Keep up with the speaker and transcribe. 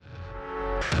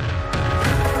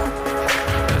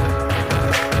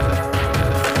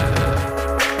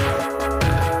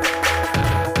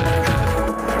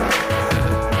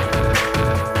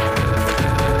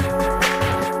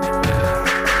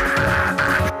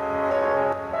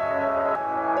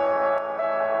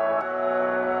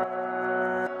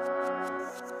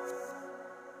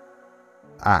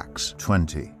Acts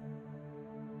 20.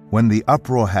 When the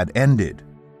uproar had ended,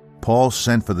 Paul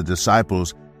sent for the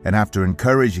disciples and after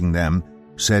encouraging them,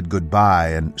 said goodbye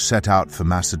and set out for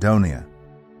Macedonia.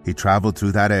 He traveled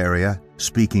through that area,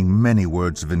 speaking many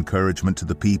words of encouragement to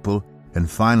the people, and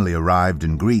finally arrived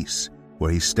in Greece,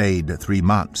 where he stayed 3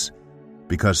 months.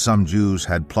 Because some Jews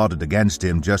had plotted against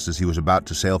him just as he was about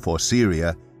to sail for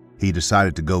Syria, he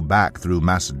decided to go back through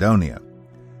Macedonia.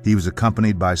 He was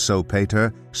accompanied by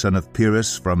Sopater, son of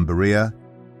Pyrrhus from Berea,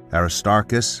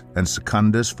 Aristarchus and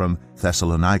Secundus from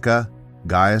Thessalonica,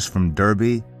 Gaius from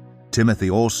Derbe, Timothy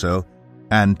also,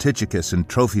 and Tychicus and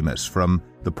Trophimus from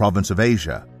the province of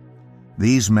Asia.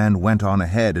 These men went on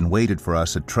ahead and waited for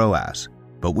us at Troas,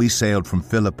 but we sailed from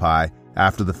Philippi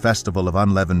after the festival of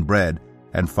unleavened bread,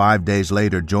 and 5 days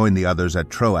later joined the others at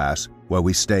Troas, where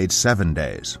we stayed 7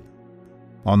 days.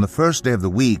 On the first day of the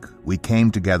week, we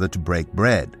came together to break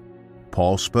bread.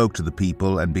 Paul spoke to the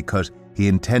people, and because he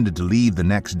intended to leave the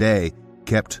next day,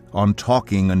 kept on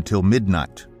talking until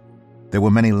midnight. There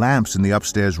were many lamps in the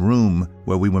upstairs room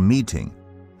where we were meeting.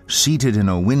 Seated in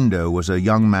a window was a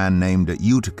young man named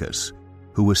Eutychus,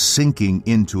 who was sinking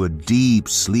into a deep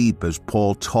sleep as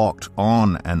Paul talked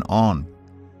on and on.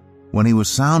 When he was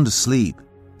sound asleep,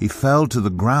 he fell to the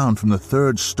ground from the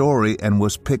 3rd story and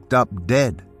was picked up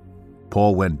dead.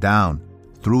 Paul went down,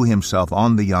 threw himself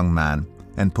on the young man,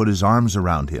 and put his arms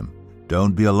around him.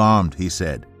 "Don't be alarmed," he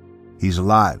said. "He's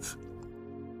alive."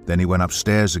 Then he went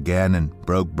upstairs again and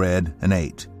broke bread and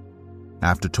ate.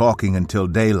 After talking until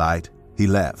daylight, he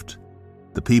left.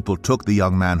 The people took the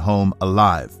young man home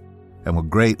alive and were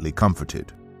greatly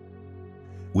comforted.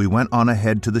 We went on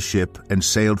ahead to the ship and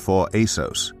sailed for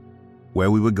Assos, where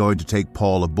we were going to take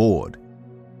Paul aboard.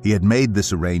 He had made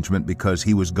this arrangement because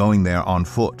he was going there on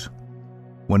foot.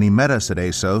 When he met us at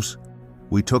Assos,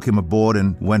 we took him aboard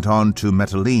and went on to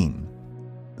Mytilene.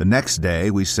 The next day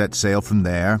we set sail from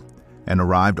there and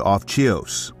arrived off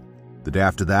Chios. The day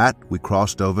after that we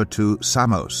crossed over to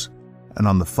Samos, and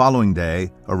on the following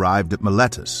day arrived at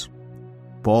Miletus.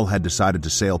 Paul had decided to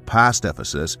sail past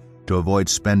Ephesus to avoid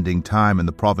spending time in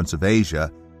the province of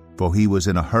Asia, for he was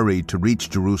in a hurry to reach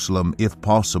Jerusalem, if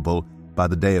possible, by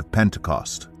the day of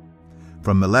Pentecost.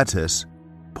 From Miletus,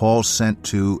 Paul sent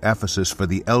to Ephesus for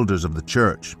the elders of the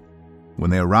church.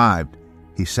 When they arrived,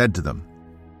 he said to them,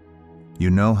 "You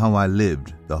know how I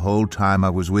lived the whole time I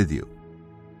was with you.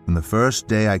 From the first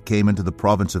day I came into the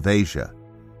province of Asia,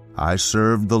 I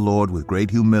served the Lord with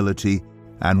great humility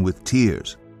and with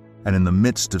tears, and in the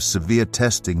midst of severe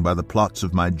testing by the plots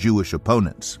of my Jewish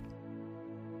opponents.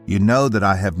 You know that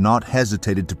I have not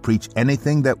hesitated to preach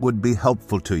anything that would be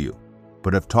helpful to you,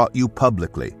 but have taught you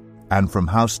publicly and from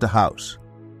house to house.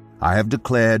 I have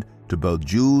declared to both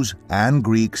Jews and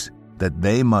Greeks that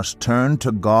they must turn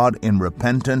to God in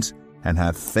repentance and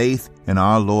have faith in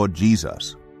our Lord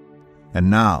Jesus. And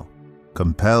now,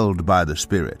 compelled by the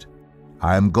Spirit,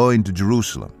 I am going to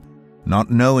Jerusalem, not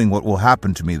knowing what will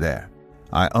happen to me there.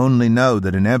 I only know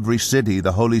that in every city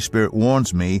the Holy Spirit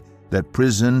warns me that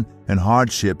prison and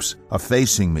hardships are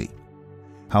facing me.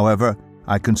 However,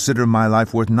 I consider my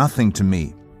life worth nothing to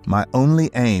me. My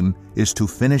only aim is to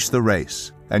finish the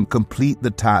race and complete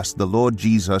the task the Lord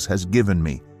Jesus has given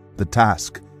me, the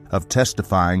task of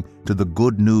testifying to the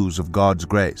good news of God's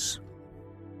grace.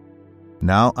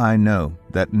 Now I know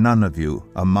that none of you,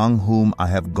 among whom I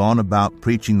have gone about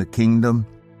preaching the kingdom,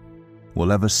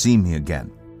 will ever see me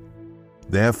again.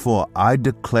 Therefore I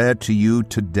declare to you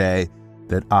today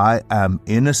that I am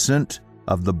innocent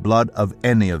of the blood of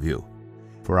any of you,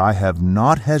 for I have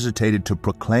not hesitated to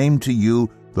proclaim to you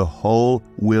the whole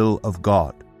will of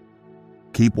God.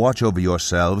 Keep watch over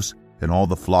yourselves and all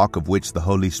the flock of which the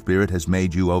Holy Spirit has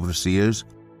made you overseers.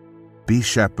 Be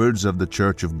shepherds of the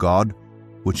church of God,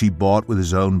 which he bought with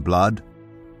his own blood.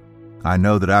 I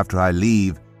know that after I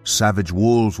leave, savage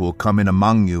wolves will come in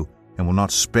among you and will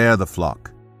not spare the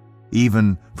flock.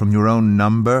 Even from your own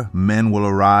number, men will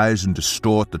arise and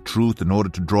distort the truth in order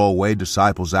to draw away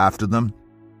disciples after them.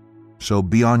 So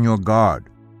be on your guard.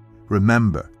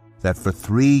 Remember that for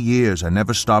 3 years I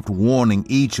never stopped warning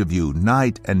each of you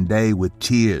night and day with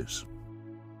tears.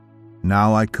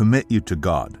 Now I commit you to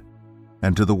God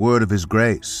and to the word of his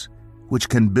grace, which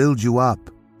can build you up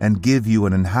and give you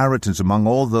an inheritance among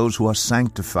all those who are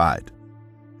sanctified.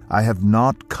 I have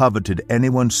not coveted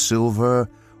anyone's silver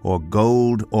or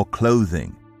gold or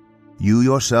clothing. You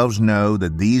yourselves know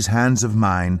that these hands of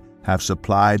mine have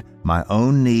supplied my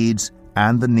own needs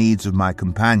and the needs of my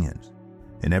companions.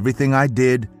 In everything I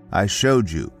did, I showed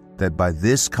you that by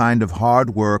this kind of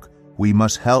hard work we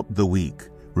must help the weak,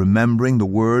 remembering the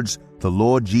words the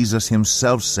Lord Jesus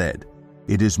himself said,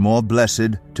 "It is more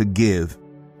blessed to give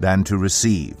than to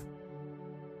receive."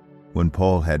 When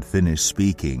Paul had finished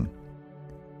speaking,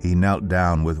 he knelt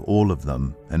down with all of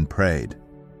them and prayed.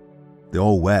 They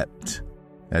all wept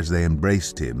as they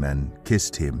embraced him and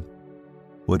kissed him.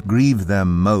 What grieved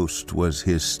them most was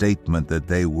his statement that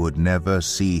they would never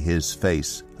see his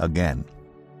face again.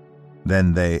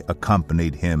 Then they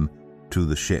accompanied him to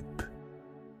the ship.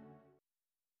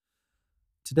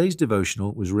 Today's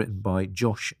devotional was written by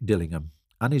Josh Dillingham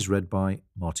and is read by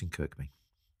Martin Kirkby.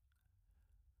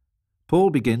 Paul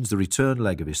begins the return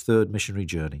leg of his third missionary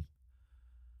journey.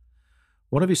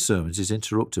 One of his sermons is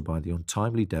interrupted by the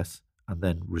untimely death and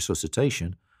then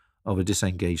resuscitation of a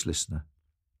disengaged listener.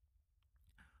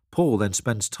 Paul then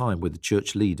spends time with the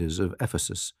church leaders of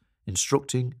Ephesus,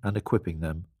 instructing and equipping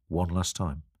them one last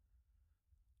time.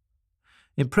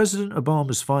 In President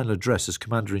Obama's final address as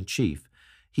Commander-in-Chief,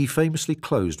 he famously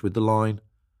closed with the line,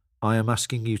 "I am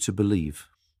asking you to believe,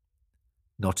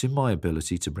 not in my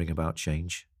ability to bring about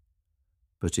change,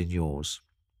 but in yours."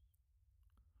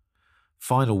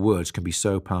 Final words can be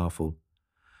so powerful.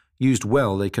 Used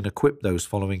well, they can equip those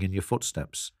following in your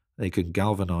footsteps. They can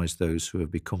galvanize those who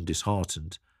have become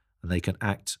disheartened, and they can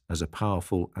act as a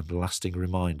powerful and lasting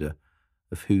reminder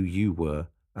of who you were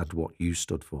and what you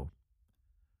stood for.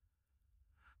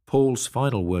 Paul's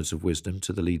final words of wisdom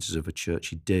to the leaders of a church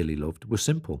he dearly loved were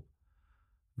simple.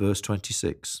 Verse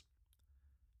 26,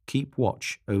 "Keep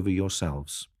watch over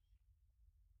yourselves."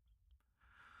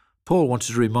 Paul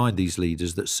wanted to remind these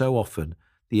leaders that so often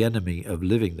the enemy of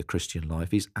living the Christian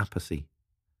life is apathy.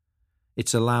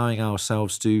 It's allowing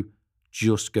ourselves to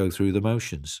just go through the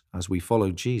motions as we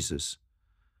follow Jesus.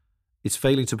 It's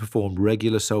failing to perform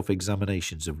regular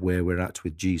self-examinations of where we're at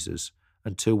with Jesus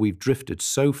until we've drifted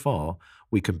so far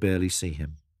we can barely see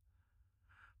him.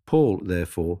 Paul,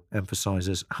 therefore,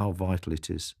 emphasizes how vital it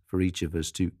is for each of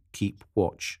us to keep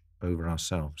watch over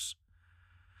ourselves,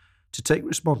 to take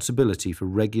responsibility for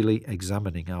regularly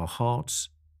examining our hearts,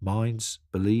 minds,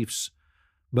 beliefs,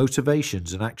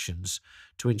 motivations and actions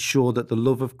to ensure that the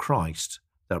love of Christ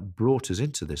that brought us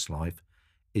into this life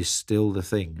is still the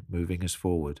thing moving us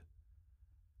forward.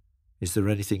 Is there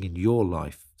anything in your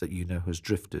life that you know has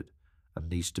drifted and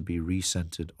needs to be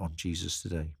recentered on Jesus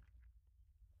today?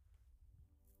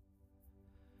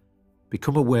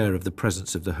 Become aware of the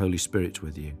presence of the Holy Spirit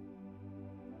with you.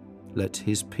 Let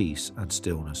his peace and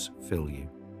stillness fill you.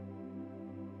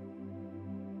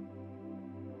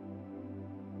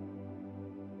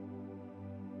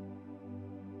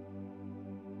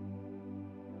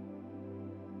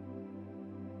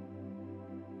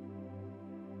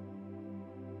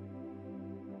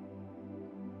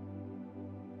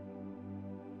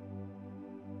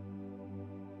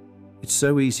 It's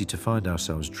so easy to find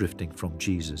ourselves drifting from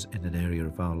Jesus in an area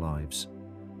of our lives.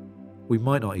 We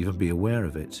might not even be aware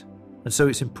of it, and so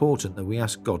it's important that we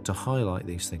ask God to highlight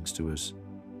these things to us.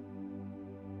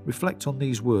 Reflect on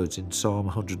these words in Psalm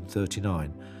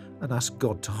 139 and ask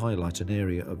God to highlight an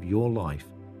area of your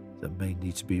life that may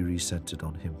need to be recentered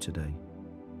on him today.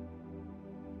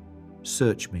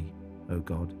 Search me, O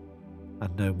God,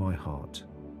 and know my heart.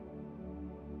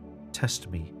 Test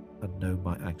me and know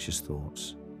my anxious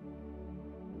thoughts.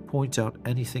 Point out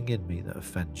anything in me that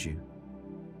offends you,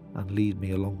 and lead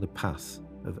me along the path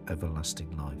of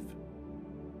everlasting life.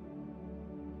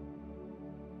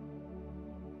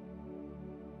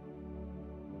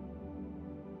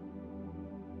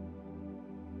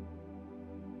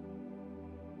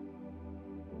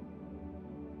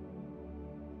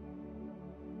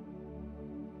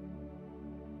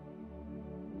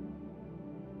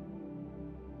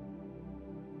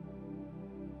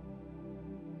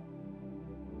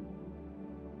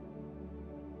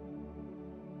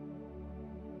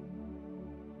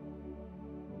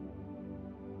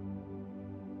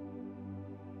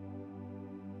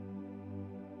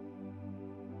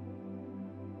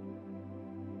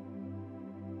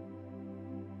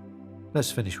 Let's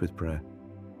finish with prayer.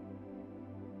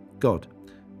 God,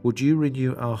 would you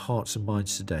renew our hearts and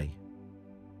minds today?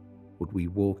 Would we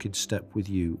walk in step with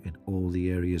you in all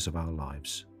the areas of our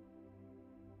lives?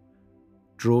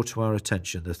 Draw to our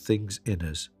attention the things in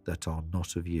us that are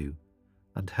not of you,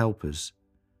 and help us,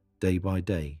 day by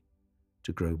day,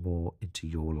 to grow more into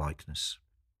your likeness.